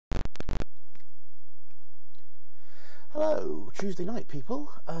Hello, Tuesday night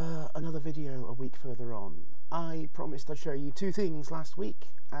people. Another video a week further on. I promised I'd show you two things last week,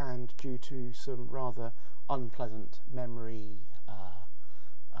 and due to some rather unpleasant memory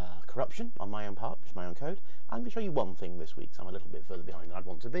corruption on my own part, which is my own code, I'm going to show you one thing this week, so I'm a little bit further behind than I'd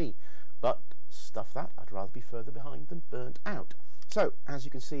want to be. But stuff that, I'd rather be further behind than burnt out. So, as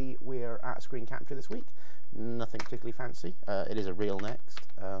you can see, we're at screen capture this week. Nothing particularly fancy. It is a real Next.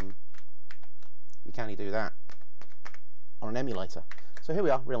 You can only do that on an emulator. So here we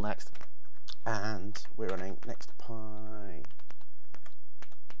are, real Next, and we're running NextPi.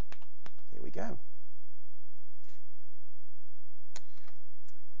 Here we go.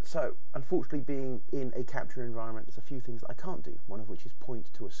 So, unfortunately, being in a capture environment, there's a few things that I can't do, one of which is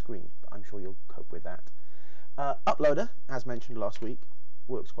point to a screen, but I'm sure you'll cope with that. Uploader, as mentioned last week,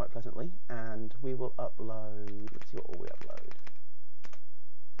 works quite pleasantly, and we will upload, let's see what all we upload.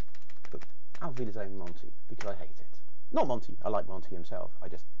 Auf Wiedersehen Monty, because I hate it. Not Monty, I like Monty himself, I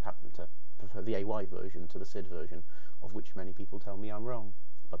just happen to prefer the AY version to the SID version, of which many people tell me I'm wrong,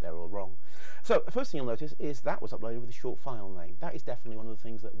 but they're all wrong. So, the first thing you'll notice is that was uploaded with a short file name. That is definitely one of the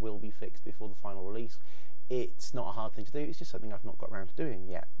things that will be fixed before the final release. It's not a hard thing to do, it's just something I've not got around to doing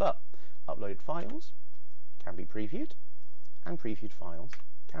yet. But, uploaded files can be previewed, and previewed files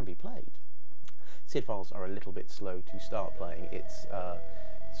can be played. SID files are a little bit slow to start playing. It's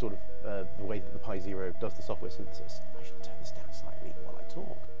sort of the way that the Pi Zero does the software synthesis. I should turn this down slightly while I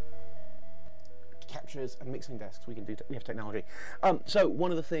talk. Captures and mixing desks, we have technology. So one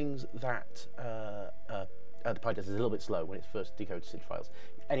of the things that the Pi does is a little bit slow when it first decodes SID files.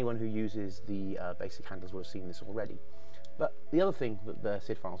 Anyone who uses the basic handlers will have seen this already. But the other thing that the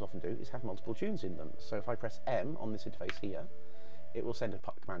SID files often do is have multiple tunes in them. So if I press M on this interface here, it will send a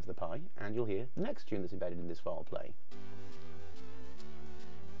command to the Pi, and you'll hear the next tune that's embedded in this file play.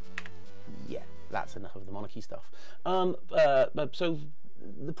 Yeah, that's enough of the monarchy stuff. So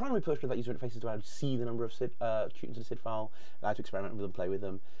the primary purpose of that user interface is to allow you to see the number of tunes in a SID file, allow you to experiment with them, play with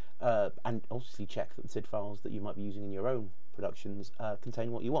them, and obviously check that the SID files that you might be using in your own productions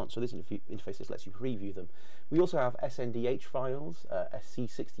contain what you want. So this interface just lets you preview them. We also have SNDH files,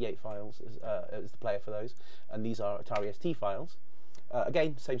 SC68 files as the player for those, and these are Atari ST files.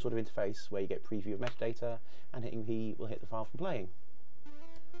 Again, same sort of interface where you get preview of metadata, and hitting P will hit the file from playing.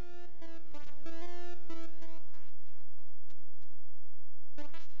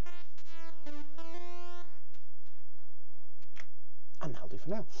 And that'll do for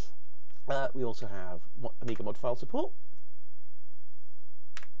now. We also have Amiga mod file support.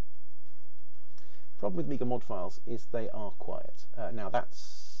 Problem with Amiga mod files is they are quiet. Now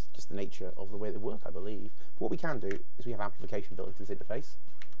that's just the nature of the way they work, I believe. But what we can do is we have amplification built into this interface,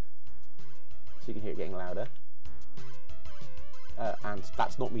 so you can hear it getting louder. And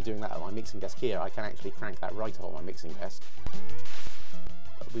that's not me doing that on my mixing desk here. I can actually crank that right on my mixing desk.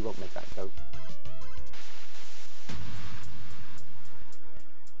 But we won't make that go.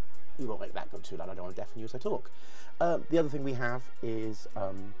 We won't make that go too loud, I don't want to deafen you as I talk. The other thing we have is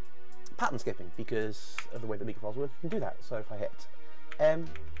pattern skipping, because of the way the Amiga files work, you can do that. So if I hit M,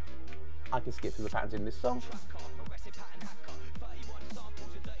 I can skip through the patterns in this song,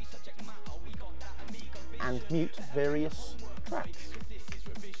 and mute various tracks.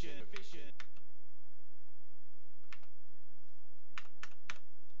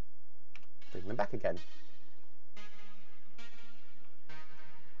 Bring them back again.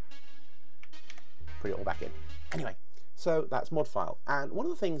 Put it all back in. Anyway, so that's mod file. And one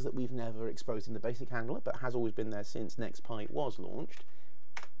of the things that we've never exposed in the basic handler, but has always been there since NextPi was launched,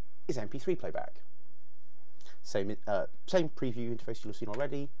 is MP3 playback. Same preview interface you'll have seen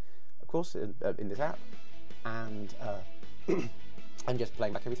already, of course, in this app, and and just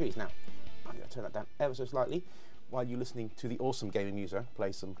playing back MP3s. Now, I'm going to turn that down ever so slightly while you're listening to the awesome gaming user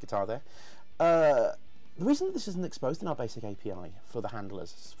play some guitar there. The reason that this isn't exposed in our basic API for the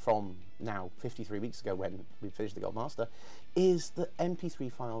handlers from now 53 weeks ago when we finished the Gold Master is that MP3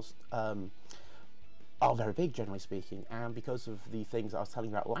 files are very big, generally speaking, and because of the things I was telling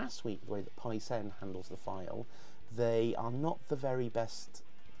you about last week, the way that PySend handles the file, they are not the very best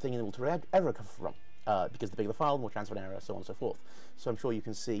thing in the world to ever recover from, because the bigger the file, the more chance of an error, so on and so forth. So I'm sure you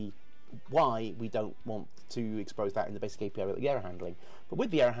can see why we don't want to expose that in the basic API with the error handling. But with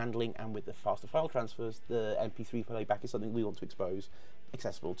the error handling and with the faster file transfers, the MP3 playback is something we want to expose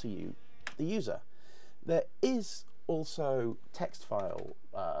accessible to you, the user. There is also text file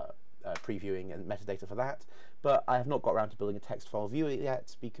previewing and metadata for that, but I have not got around to building a text file viewer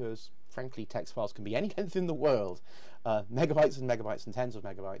yet because, frankly, text files can be any length in the world. Megabytes and megabytes and tens of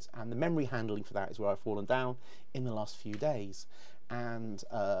megabytes, and the memory handling for that is where I've fallen down in the last few days. And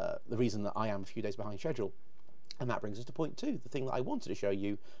the reason that I am a few days behind schedule And that brings us to point 2, the thing that I wanted to show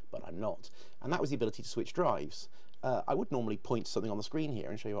you, but I'm not. And that was the ability to switch drives. I would normally point to something on the screen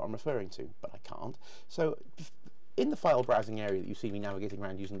here and show you what I'm referring to, but I can't. So in the file browsing area that you see me navigating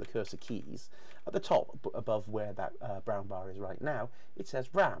around using the cursor keys, at the top above where that brown bar is right now, it says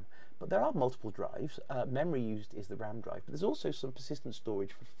RAM. But there are multiple drives. Memory used is the RAM drive, but there's also some persistent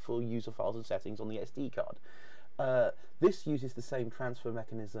storage for user files and settings on the SD card. This uses the same transfer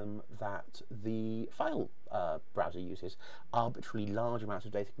mechanism that the file browser uses. Arbitrarily large amounts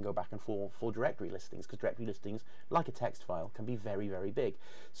of data can go back and forth for directory listings, because directory listings, like a text file, can be very, very big.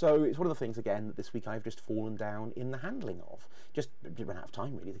 So it's one of the things, again, that this week I've just fallen down in the handling of. Just ran out of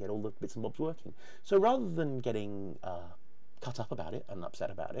time, really, to get all the bits and bobs working. So rather than getting cut up about it and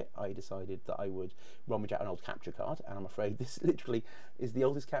upset about it, I decided that I would rummage out an old capture card, and I'm afraid this literally is the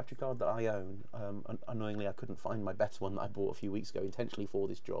oldest capture card that I own. Annoyingly, I couldn't find my better one that I bought a few weeks ago intentionally for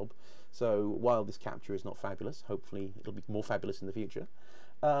this job, so while this capture is not fabulous, hopefully it'll be more fabulous in the future.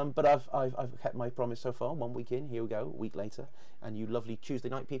 But I've kept my promise so far. 1 week in, here we go, a week later, and you lovely Tuesday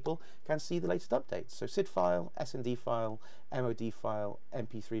night people can see the latest updates. So SID file, SND file, MOD file,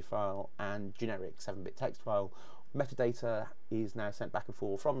 MP3 file, and generic 7-bit text file. Metadata is now sent back and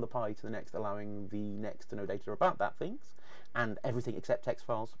forth from the Pi to the Next, allowing the Next to know data about that things, and everything except text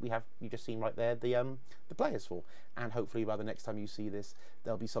files you've just seen right there the players for. And hopefully by the next time you see this,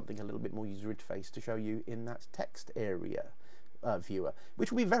 there'll be something a little bit more user interface to show you in that text area viewer,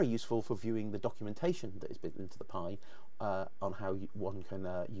 which will be very useful for viewing the documentation that is built into the Pi on how one can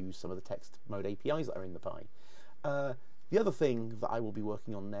use some of the text mode APIs that are in the Pi. The other thing that I will be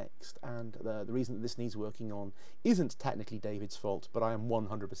working on next, and the reason that this needs working on isn't technically David's fault, but I am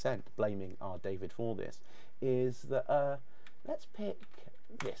 100% blaming our David for this, is that let's pick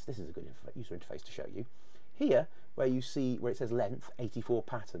this. This is a good user interface to show you. Here, where you see where it says length 84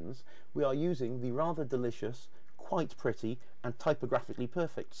 patterns, we are using the rather delicious, quite pretty, and typographically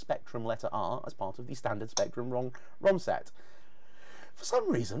perfect Spectrum letter R as part of the standard Spectrum ROM set. For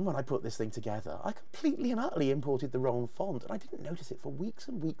some reason, when I put this thing together, I completely and utterly imported the wrong font, and I didn't notice it for weeks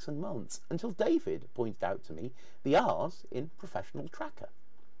and weeks and months, until David pointed out to me the R's in Professional Tracker.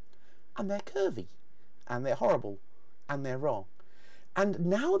 And they're curvy, and they're horrible, and they're wrong. And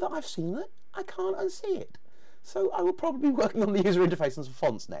now that I've seen it, I can't unsee it. So I will probably be working on the user interface and some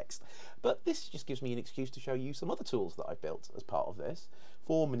fonts next. But this just gives me an excuse to show you some other tools that I've built as part of this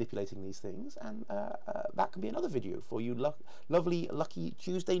for manipulating these things, and that can be another video for you lovely, lucky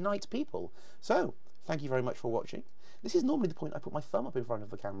Tuesday night people. So, thank you very much for watching. This is normally the point I put my thumb up in front of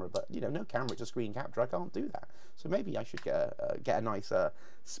the camera, but you know, no camera, it's a screen capture, I can't do that. So maybe I should get a nice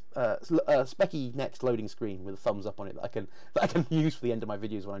specky Next loading screen with a thumbs up on it that I can use for the end of my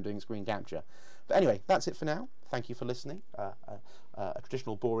videos when I'm doing screen capture. But anyway, that's it for now. Thank you for listening. A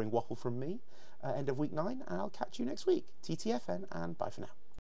traditional boring waffle from me. End of week 9, and I'll catch you next week. TTFN, and bye for now.